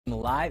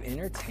Live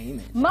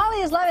entertainment. Molly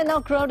is live in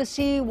Elk Grove to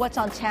see what's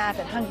on tap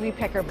at Hunger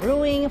Pecker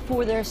Brewing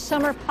for their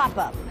summer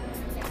pop-up.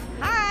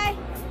 Hi.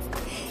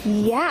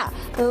 Yeah,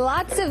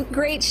 lots of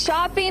great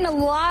shopping,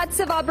 lots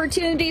of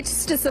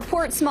opportunities to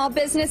support small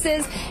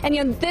businesses, and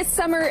this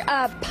summer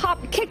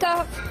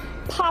kickoff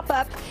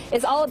pop-up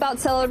is all about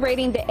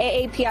celebrating the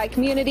AAPI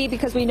community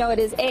because we know it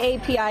is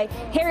AAPI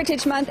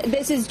Heritage Month.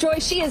 This is Joy.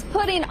 She is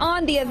putting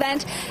on the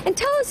event, and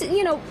tell us,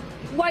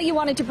 why you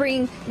wanted to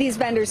bring these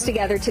vendors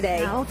together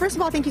today. Well, first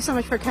of all, thank you so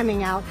much for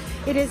coming out.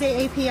 It is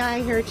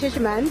AAPI Heritage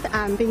Month.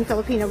 Being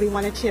Filipino, we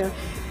wanted to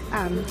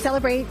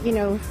celebrate,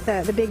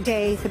 the big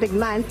day, the big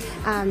month,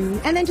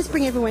 and then just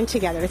bring everyone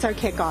together. It's our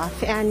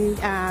kickoff, and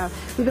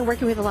we've been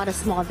working with a lot of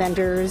small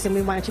vendors, and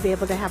we wanted to be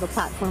able to have a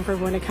platform for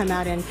everyone to come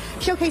out and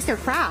showcase their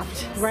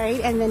craft, right?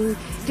 And then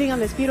doing on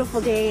this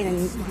beautiful day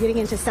and getting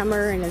into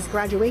summer and it's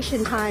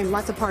graduation time,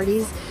 lots of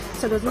parties.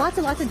 So there's lots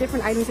and lots of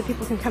different items that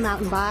people can come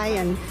out and buy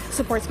and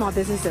support small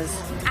businesses.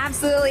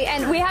 Absolutely,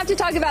 and we have to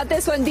talk about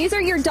this one. These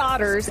are your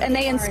daughters, and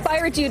they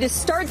inspired you to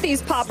start these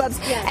pop-ups.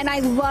 Yes.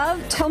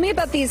 And tell me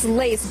about these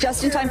lace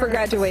just in time for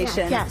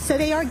graduation. Yeah, so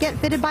they are Get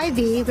Fitted by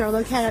V. They're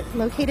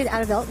located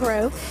out of Elk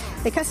Grove.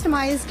 They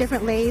customize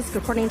different lace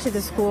according to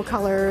the school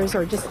colors,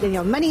 or just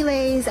money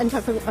lace and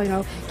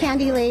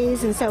candy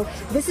lace. And so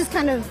this is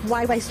kind of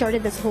why I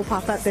started this whole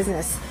pop-up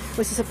business,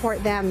 was to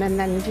support them and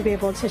then to be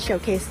able to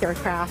showcase their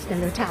craft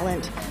and their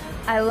talent.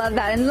 I love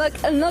that,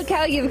 and look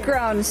how you've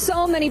grown.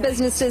 So many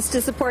businesses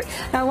to support.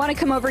 Now I want to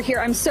come over here.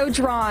 I'm so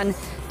drawn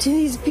to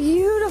these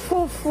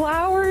beautiful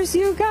flowers,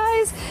 you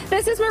guys.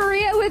 This is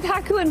Maria with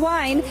Haku and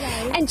Wine.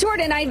 And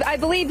Jordan, I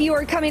believe you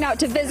are coming out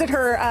to visit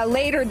her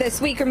later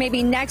this week or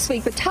maybe next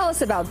week, but tell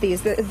us about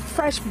these, the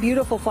fresh,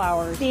 beautiful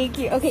flowers. Thank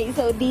you. Okay,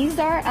 so these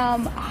are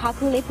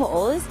Hakule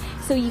Po'os.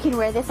 So you can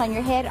wear this on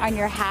your head, on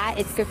your hat.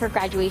 It's good for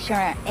graduation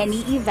or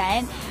any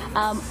event.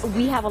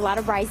 We have a lot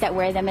of brides that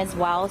wear them as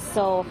well.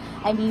 So,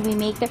 we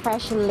make the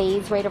fresh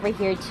lace right over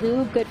here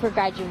too. Good for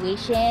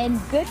graduation.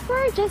 Good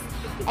for just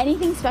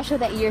anything special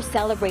that you're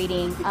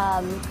celebrating.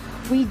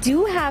 We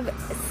do have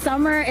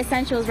summer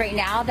essentials right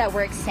now that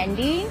we're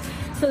extending.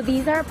 So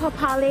these are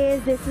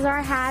papales. This is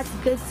our hats.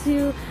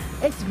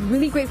 It's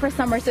really great for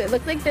summer, so it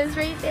looks like this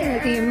right there.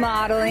 Look at you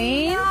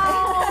modeling.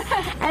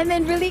 And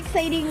then really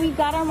exciting, we've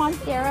got our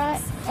Monstera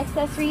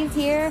accessories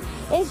here.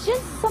 It's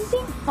just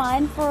something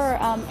fun for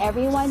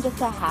everyone just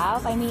to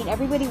have.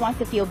 Everybody wants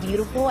to feel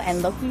beautiful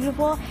and look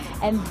beautiful,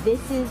 and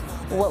this is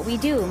what we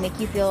do, make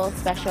you feel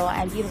special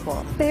and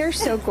beautiful. They're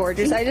so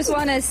gorgeous. I just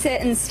want to sit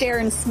and stare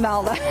and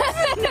smell them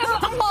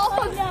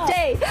all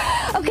day.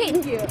 Okay,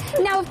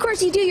 now of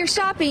course you do your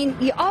shopping,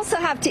 you also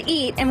have to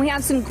eat, and we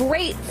have some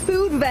great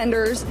food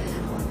vendors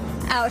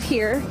out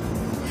here.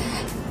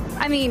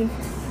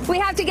 We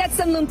have to get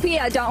some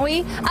lumpia, don't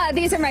we?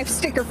 These are my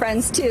sticker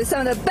friends too,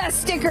 some of the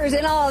best stickers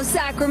in all of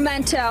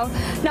Sacramento.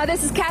 Now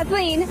this is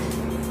Kathleen,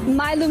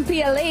 my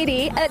lumpia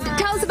lady.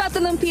 Tell us about the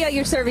lumpia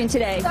you're serving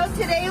today. So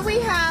today we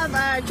have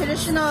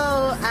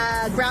traditional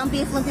ground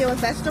beef lumpia with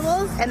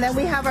vegetables, and then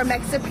we have our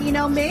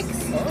Mexipino mix,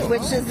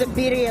 which is the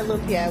birria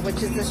lumpia,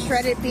 which is the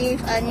shredded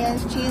beef,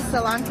 onions, cheese,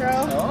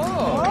 cilantro.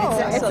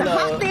 It's a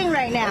hot thing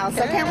right now,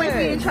 so I can't wait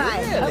for you to try.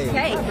 Really?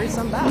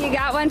 Okay, you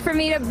got one for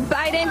me to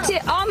bite into?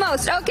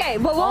 Almost. Okay,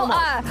 well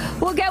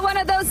we'll get one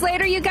of those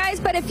later, you guys.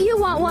 But if you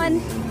want one,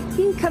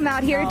 you can come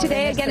out here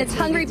today. Again, it's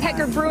Hunger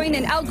Pecker Brewing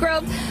in Elk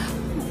Grove.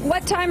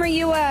 What time are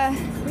you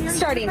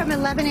starting? From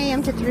 11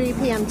 a.m. to 3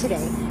 p.m.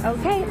 today.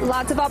 Okay,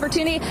 lots of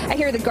opportunity. I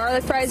hear the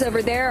garlic fries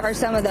over there are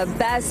some of the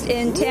best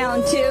in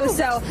town too.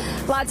 So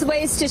lots of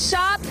ways to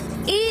shop,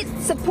 eat,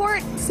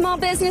 support small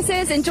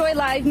businesses, enjoy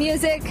live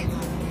music.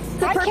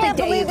 It's a perfect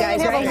day, you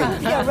guys, right?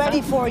 Lumpia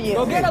ready for you.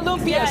 Go get a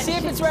lumpia. See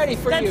if it's ready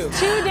for you. That's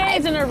 2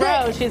 days in a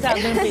row she's had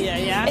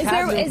lumpia, yeah?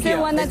 Is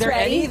there one that's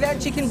ready? Is there any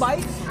that she can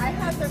bite? I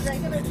have the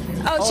regular.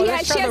 Oh, she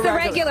has the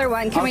regular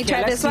one. Can we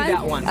try this one?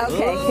 That one?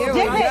 Okay, here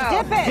we go.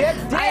 Dip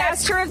it. I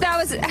asked her if that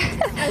was.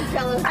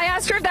 I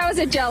asked her if that was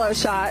a Jello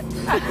shot.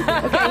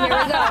 Okay, here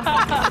we go.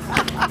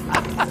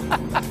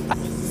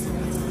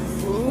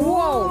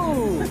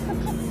 Whoa.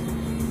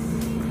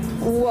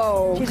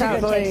 Whoa, She's a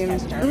good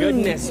taste tester.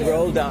 Goodness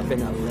rolled up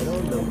in a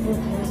little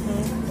lumpia.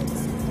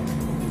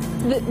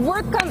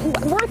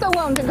 Worth a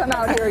loan to come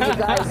out here, you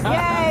guys.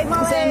 Yay,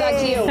 Molly. Send back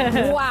to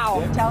you.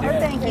 Wow. Tell her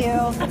thank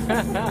you.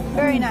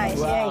 Very nice.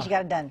 Wow. Yay, she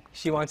got it done.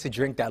 She wants to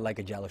drink that like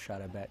a Jello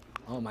shot, I bet.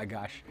 Oh my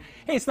gosh.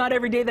 Hey, it's not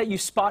every day that you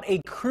spot a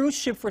cruise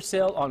ship for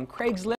sale on Craigslist.